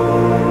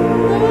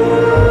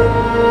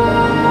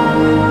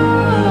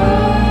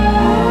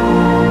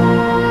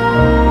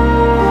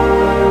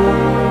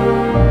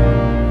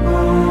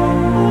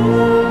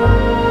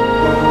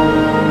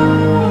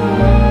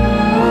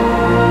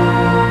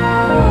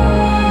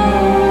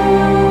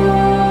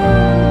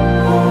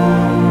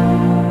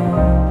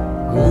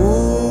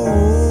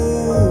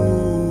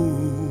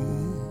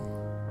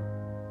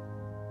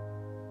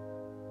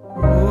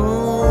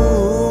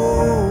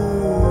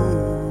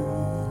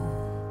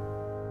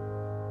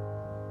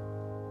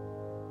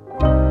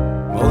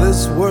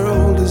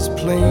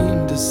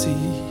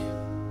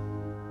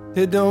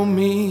 It don't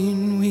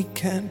mean we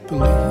can't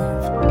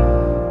believe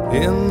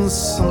in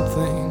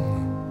something.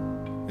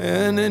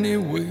 And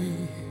anyway,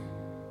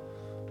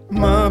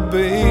 my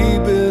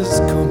baby's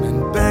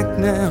coming back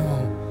now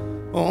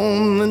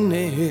on the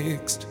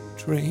next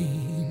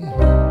train.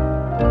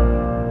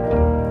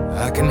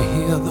 I can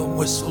hear the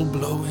whistle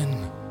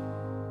blowing,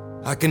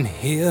 I can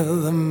hear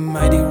the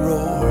mighty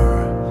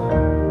roar,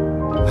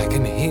 I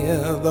can hear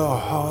the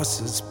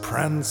horses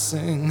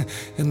prancing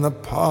in the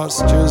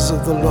pastures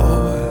of the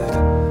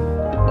Lord.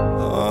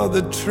 Oh,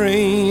 the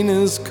train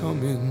is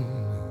coming,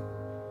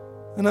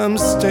 and I'm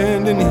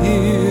standing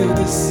here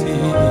to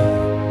see,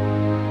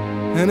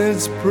 and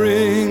it's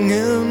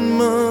bringing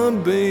my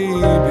baby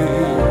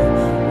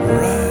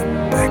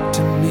right back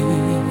to me.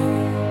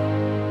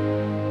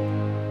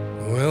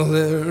 Well,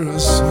 there are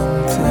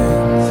some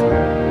things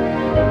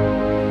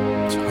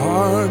it's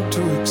hard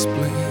to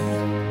explain,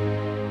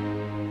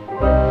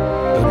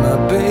 but my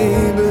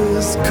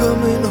baby's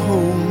coming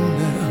home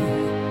now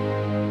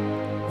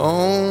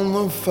on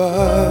the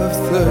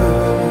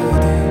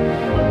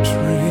 5:30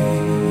 train.